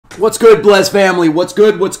What's good, Blez family? What's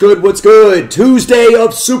good? What's good? What's good? Tuesday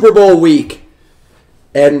of Super Bowl week.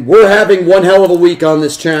 And we're having one hell of a week on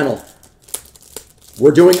this channel.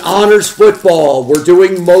 We're doing honors football. We're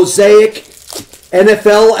doing Mosaic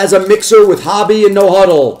NFL as a mixer with Hobby and No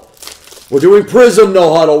Huddle. We're doing Prizm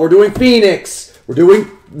No Huddle. We're doing Phoenix. We're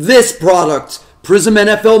doing this product, Prizm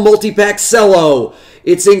NFL Multi-Pack Cello.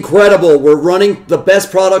 It's incredible. We're running the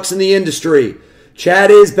best products in the industry.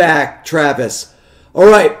 Chad is back, Travis. All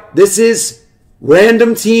right, this is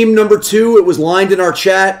random team number 2. It was lined in our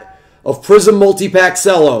chat of Prizm Multi-Pack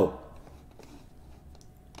Cello.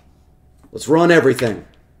 Let's run everything.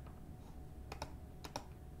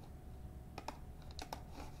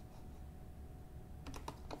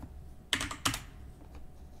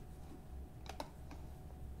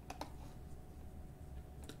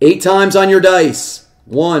 Eight times on your dice.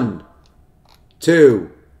 1,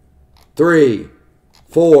 2, 3,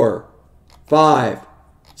 4, 5,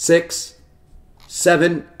 6,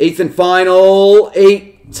 7, 8th and final,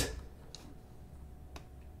 8.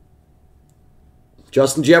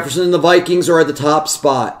 Justin Jefferson and the Vikings are at the top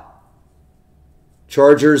spot.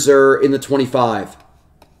 Chargers are in the 25.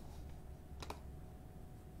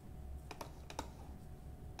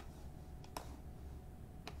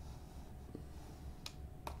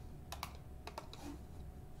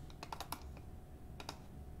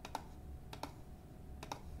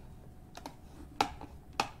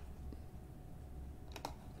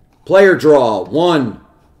 Player draw. 1.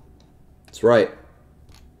 That's right.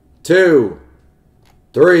 2,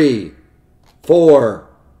 3, 4,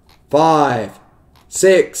 5,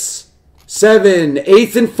 6, 7.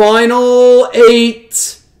 8th and final,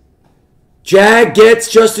 8. Jag gets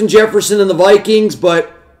Justin Jefferson and the Vikings,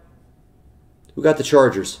 but who got the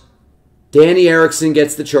Chargers? Danny Erickson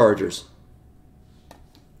gets the Chargers.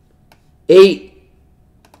 8.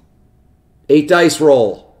 8 dice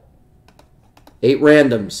roll. 8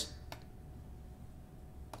 randoms.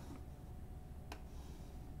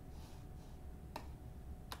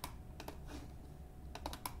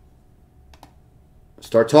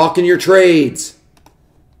 Start talking your trades.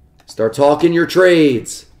 Start talking your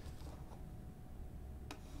trades.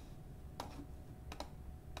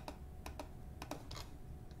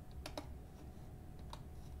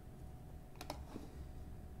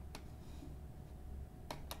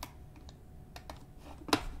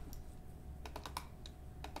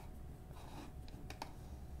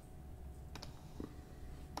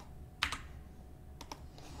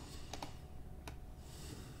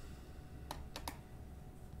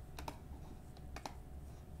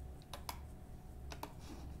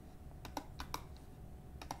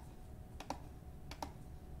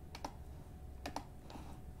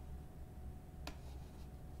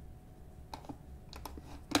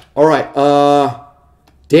 All right,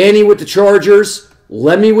 Danny with the Chargers,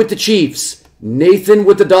 Lemmy with the Chiefs, Nathan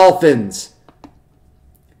with the Dolphins,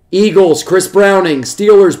 Eagles, Chris Browning,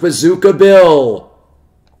 Steelers, Bazooka Bill,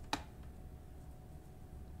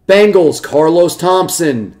 Bengals, Carlos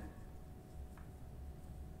Thompson.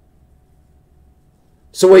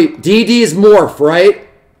 So wait, DD is Morph, right?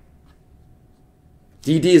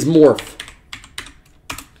 DD is Morph.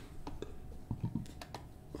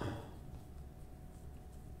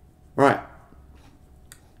 All right.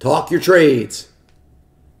 Talk your trades.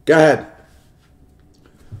 Go ahead.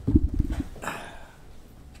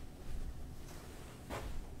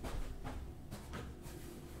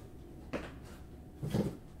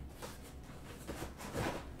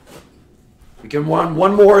 We can run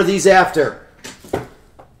one more of these after.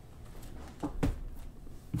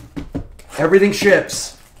 Everything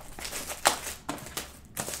ships.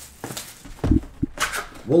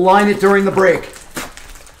 We'll line it during the break.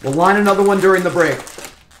 We'll line another one during the break.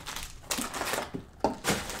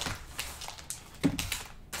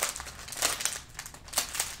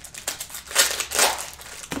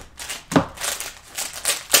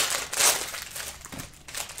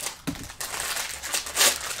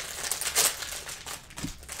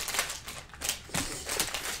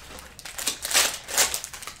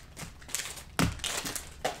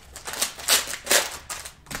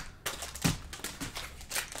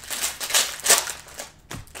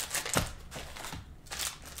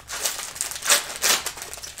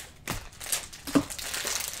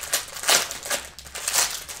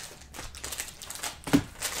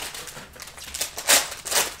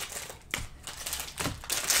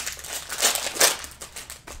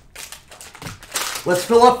 Let's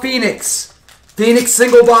fill up Phoenix. Phoenix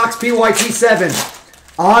single box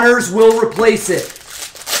PYT7. Honors will replace it.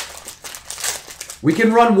 We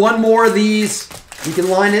can run one more of these. You can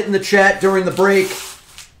line it in the chat during the break.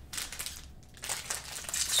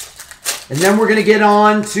 And then we're going to get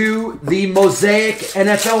on to the Mosaic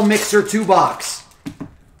NFL Mixer 2-box.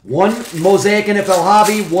 One Mosaic NFL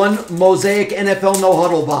Hobby, one Mosaic NFL No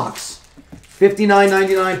Huddle box.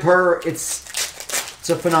 $59.99 per. It's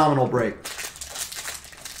a phenomenal break.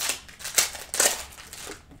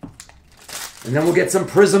 And then we'll get some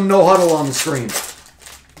Prizm No Huddle on the screen.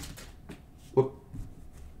 Whoop.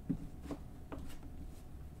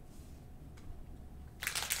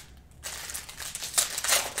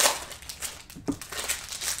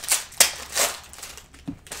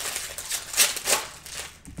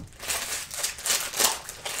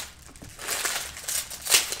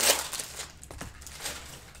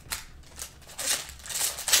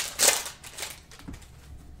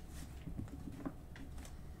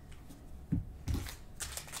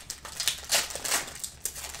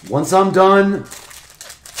 Once I'm done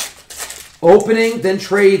opening, then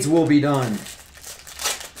trades will be done.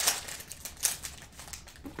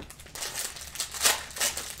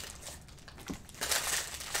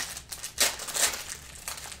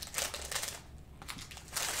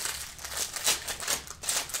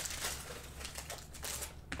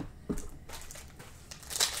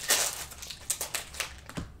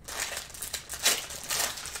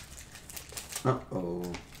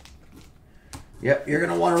 Uh-oh. Yep, you're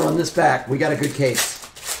going to want to run this back. We got a good case.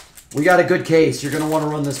 We got a good case. You're going to want to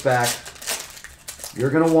run this back. You're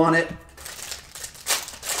going to want it.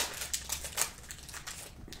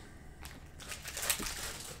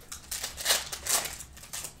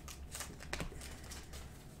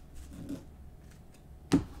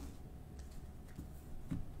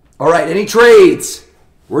 All right, any trades?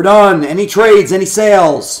 We're done. Any trades? Any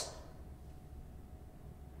sales?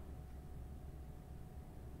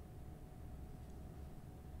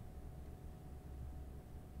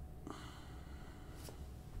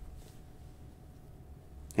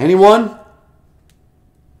 Anyone?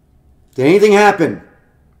 Did anything happen?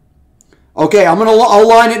 Okay, I'll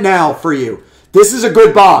line it now for you. This is a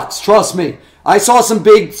good box, trust me. I saw some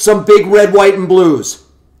big red, white, and blues.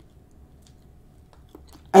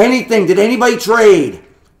 Anything? Did anybody trade?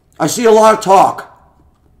 I see a lot of talk.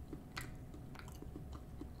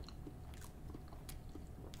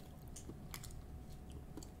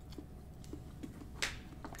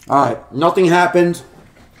 All right, nothing happened.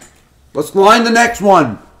 Let's line the next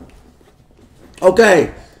one.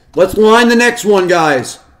 Okay, let's line the next one,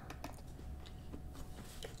 guys.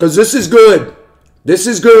 Because this is good. This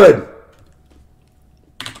is good.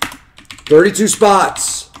 32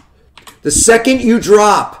 spots. The second you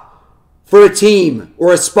drop for a team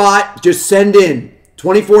or a spot, just send in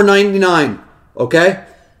 $24.99. Okay?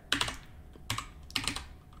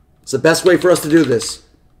 It's the best way for us to do this.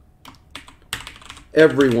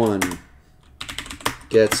 Everyone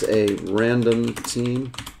gets a random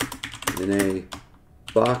team in a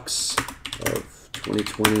box of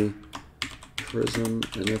 2020 Prizm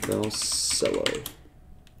NFL Cello.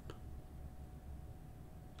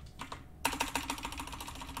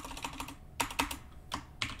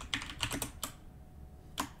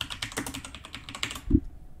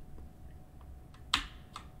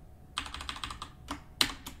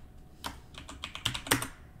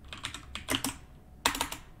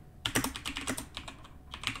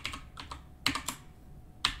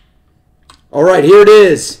 All right, here it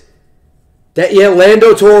is. Yeah,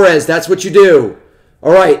 Lando Torres, that's what you do.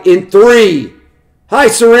 All right, in 3. Hi,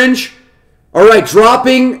 Syringe. All right,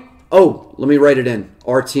 dropping. Oh, let me write it in.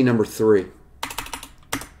 RT number 3.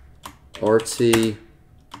 RT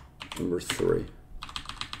number 3.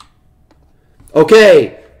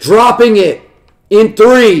 Okay, dropping it in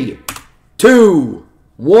 3, 2,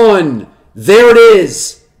 1. There it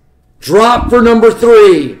is. Drop for number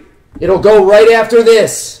 3. It'll go right after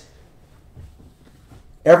this.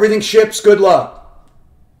 Everything ships. Good luck.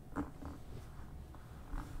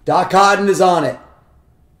 Doc Cotton is on it.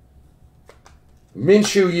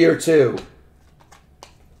 Minshew year 2.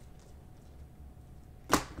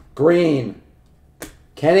 Green.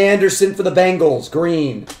 Ken Anderson for the Bengals.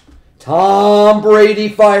 Green. Tom Brady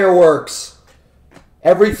fireworks.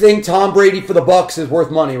 Everything Tom Brady for the Bucks is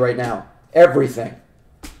worth money right now. Everything.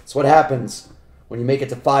 That's what happens when you make it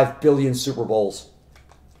to 5 billion Super Bowls.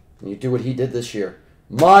 And you do what he did this year.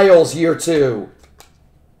 Miles, year 2.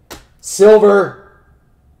 Silver.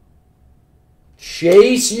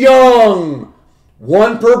 Chase Young.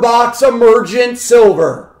 1 per box, emergent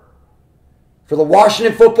silver. For the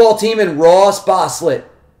Washington football team and Ross Boslett.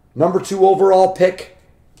 Number 2 overall pick.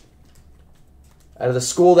 Out of the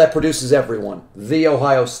school that produces everyone. The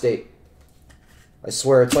Ohio State. I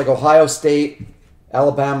swear, it's like Ohio State,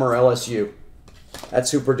 Alabama, or LSU.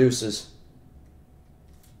 That's who produces.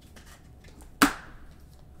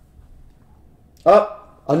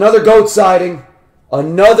 Up. Another GOAT sighting.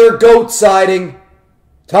 Another GOAT sighting.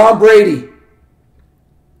 Tom Brady.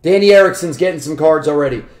 Danny Erickson's getting some cards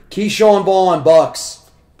already. Keyshawn Vaughn, Bucks.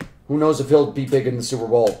 Who knows if he'll be big in the Super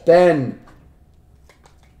Bowl. Ben.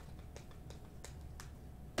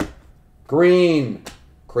 Green.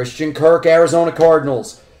 Christian Kirk, Arizona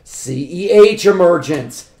Cardinals. CEH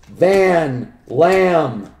Emergence. Van.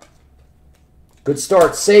 Lamb. Good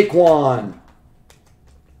start. Saquon.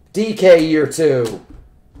 DK year 2.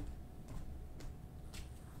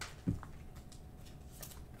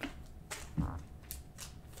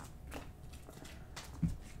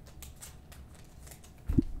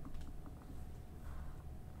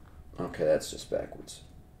 Okay, that's just backwards.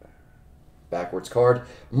 Backwards card.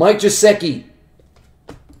 Mike Gesicki.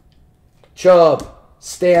 Chubb.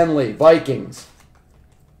 Stanley. Vikings.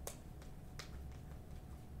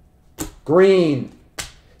 Green.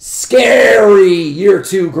 Scary. Year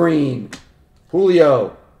 2 green.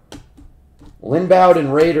 Julio. Lynn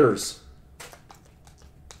Bowden. Raiders.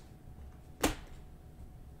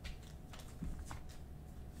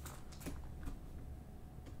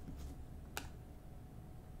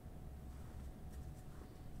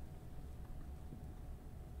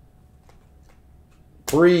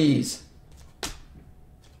 Breeze.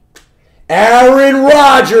 Aaron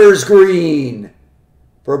Rodgers green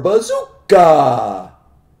for Bazooka.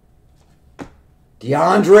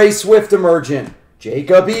 DeAndre Swift emergent.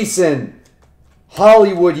 Jacob Eason.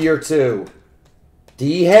 Hollywood year 2.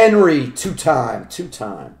 D. Henry two-time.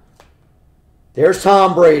 There's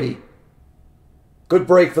Tom Brady. Good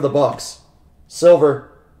break for the Bucks.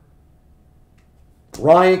 Silver.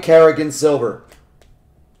 Ryan Kerrigan silver.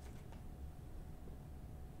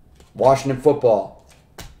 Washington football.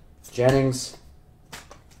 Jennings.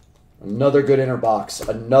 Another good inner box.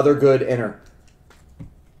 Another good inner.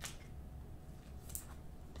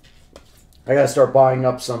 I gotta start buying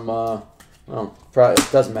up some, well, probably,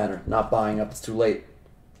 it doesn't matter. Not buying up, it's too late.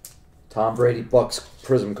 Tom Brady Bucks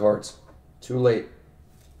Prizm cards. Too late.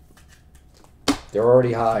 They're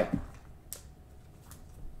already high.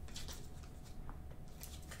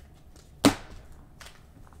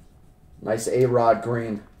 Nice A-Rod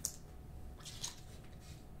green.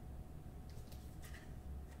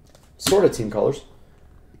 Sort of team colors.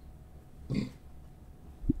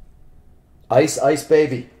 Ice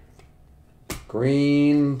baby.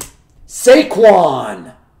 Green.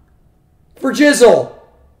 Saquon. For Jizzle.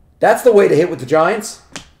 That's the way to hit with the Giants.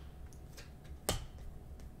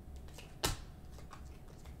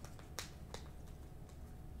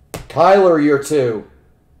 Kyler year 2.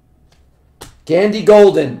 Gandy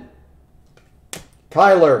Golden.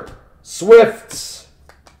 Kyler. Swifts.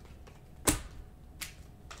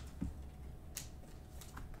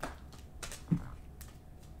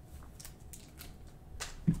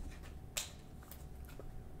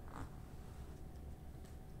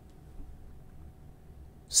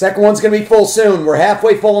 Second one's going to be full soon. We're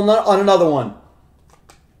halfway full on another one.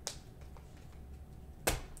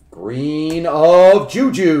 Green of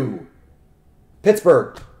Juju.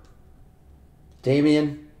 Pittsburgh.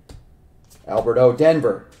 Damian. Alberto,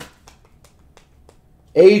 Denver.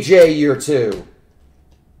 AJ year 2.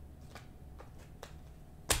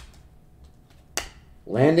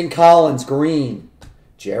 Landon Collins, green.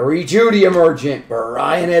 Jerry Jeudy emergent.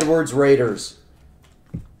 Brian Edwards, Raiders.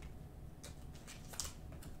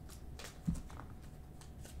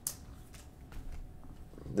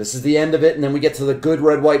 This is the end of it, and then we get to the good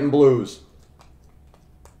red, white, and blues.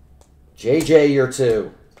 JJ year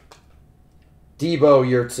 2. Debo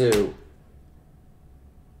year 2.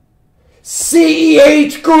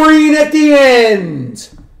 CEH green at the end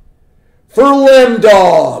for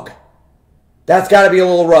Lemdog. That's got to be a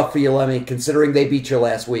little rough for you, Lemmy, considering they beat you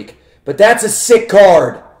last week. But that's a sick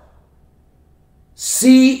card.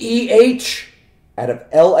 CEH out of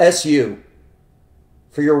LSU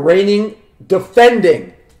for your reigning,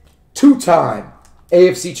 defending, two-time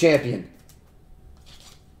AFC champion,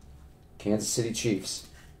 Kansas City Chiefs.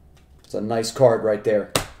 It's a nice card right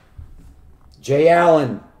there. Jay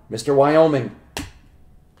Allen, Mr. Wyoming.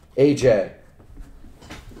 AJ.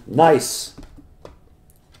 Nice.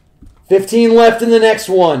 15 left in the next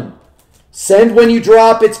one. Send when you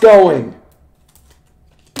drop, it's going.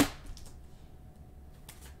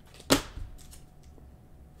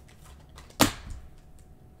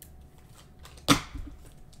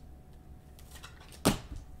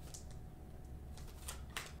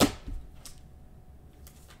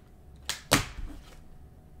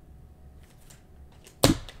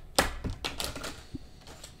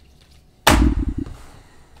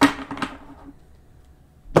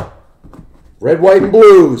 Red, white, and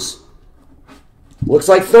blues. Looks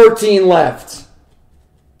like 13 left.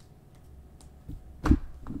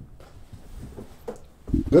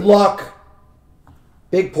 Good luck.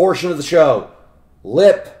 Big portion of the show.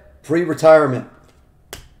 Lip, pre-retirement.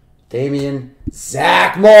 Damian,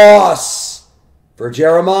 Zach Moss for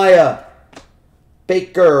Jeremiah.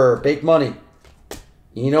 Baker, Bake Money.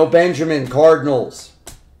 Eno Benjamin, Cardinals.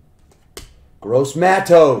 Gross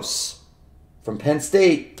Matos from Penn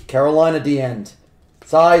State, Carolina at the end.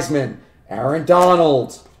 Theismann, Aaron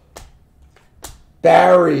Donald.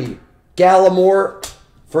 Barry, Gallimore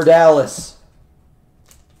for Dallas.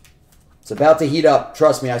 It's about to heat up.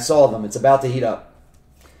 Trust me, I saw them. It's about to heat up.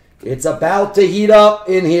 It's about to heat up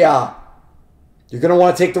in here. You're going to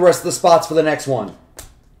want to take the rest of the spots for the next one.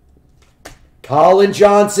 Colin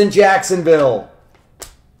Johnson, Jacksonville.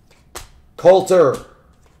 Coulter.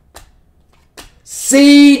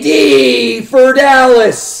 CD for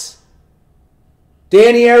Dallas.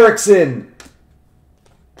 Danny Erickson.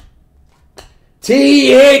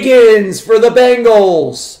 T. Higgins for the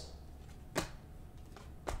Bengals.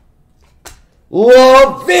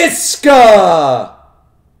 LaVisca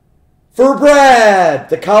for Brad,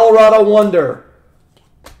 the Colorado Wonder.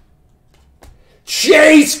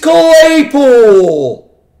 Chase Claypool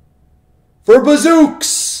for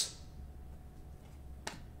Bazooks.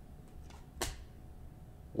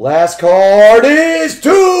 Last card is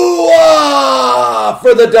TUA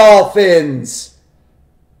for the Dolphins.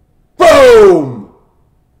 Boom!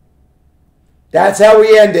 That's how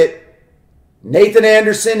we end it. Nathan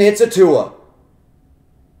Anderson hits a TUA.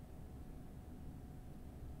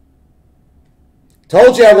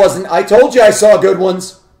 Told you I wasn't. I told you I saw good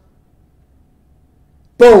ones.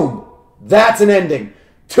 Boom. That's an ending.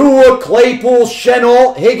 TUA, Claypool,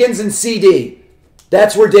 Shenault, Higgins, and CD.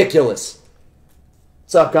 That's ridiculous.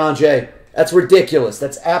 What's up, Ganjay? That's ridiculous.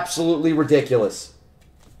 That's absolutely ridiculous.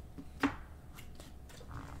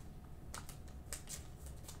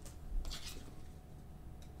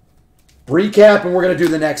 Recap, and we're going to do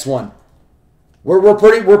the next one. We're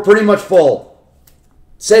pretty much full.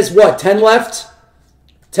 Says what? 10 left?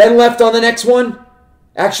 10 left on the next one?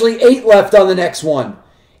 Actually, 8 left on the next one.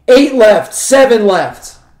 8 left. 7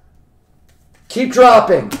 left. Keep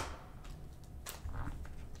dropping.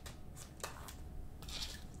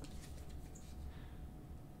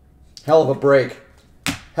 Hell of a break.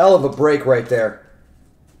 Hell of a break right there.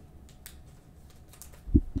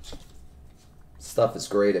 Stuff is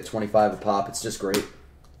great at 25 a pop. It's just great.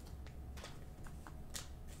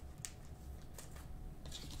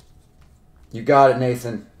 You got it,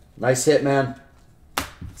 Nathan. Nice hit, man.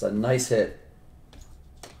 It's a nice hit.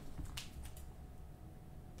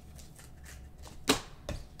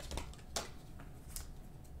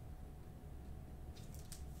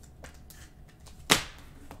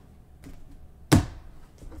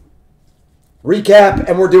 Recap,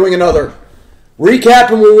 and we're doing another.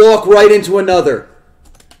 Recap, and we'll walk right into another.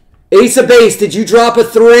 Ace of Base, did you drop a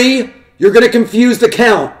 3? You're going to confuse the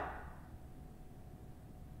count.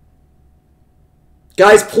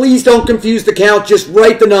 Guys, please don't confuse the count. Just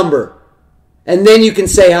write the number. And then you can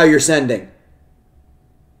say how you're sending.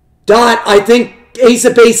 Dot, I think Ace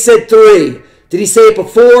of Base said 3. Did he say it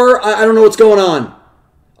before? I don't know what's going on.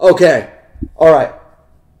 Okay. All right.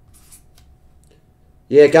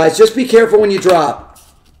 Yeah, guys, just be careful when you drop.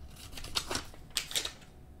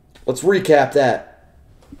 Let's recap that.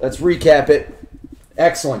 Let's recap it.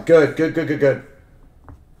 Excellent. Good, good, good, good, good.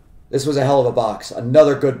 This was a hell of a box.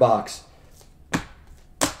 Another good box.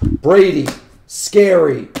 Brady,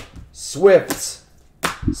 Scary, Swift,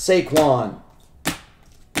 Saquon,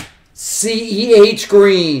 CEH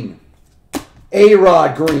Green,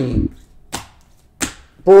 A-Rod Green,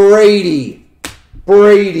 Brady,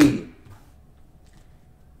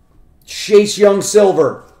 Chase Young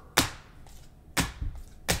Silver,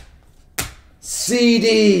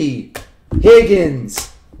 CD,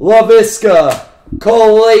 Higgins, LaVisca,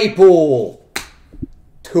 Claypool,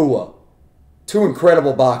 TUA. 2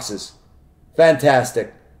 incredible boxes.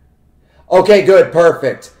 Fantastic. Okay, good.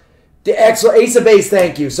 Perfect. The excellent Ace of Base,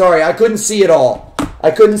 thank you. Sorry, I couldn't see it all.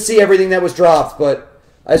 I couldn't see everything that was dropped, but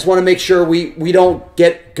I just want to make sure we don't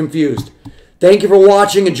get confused. Thank you for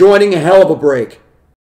watching and joining. A hell of a break.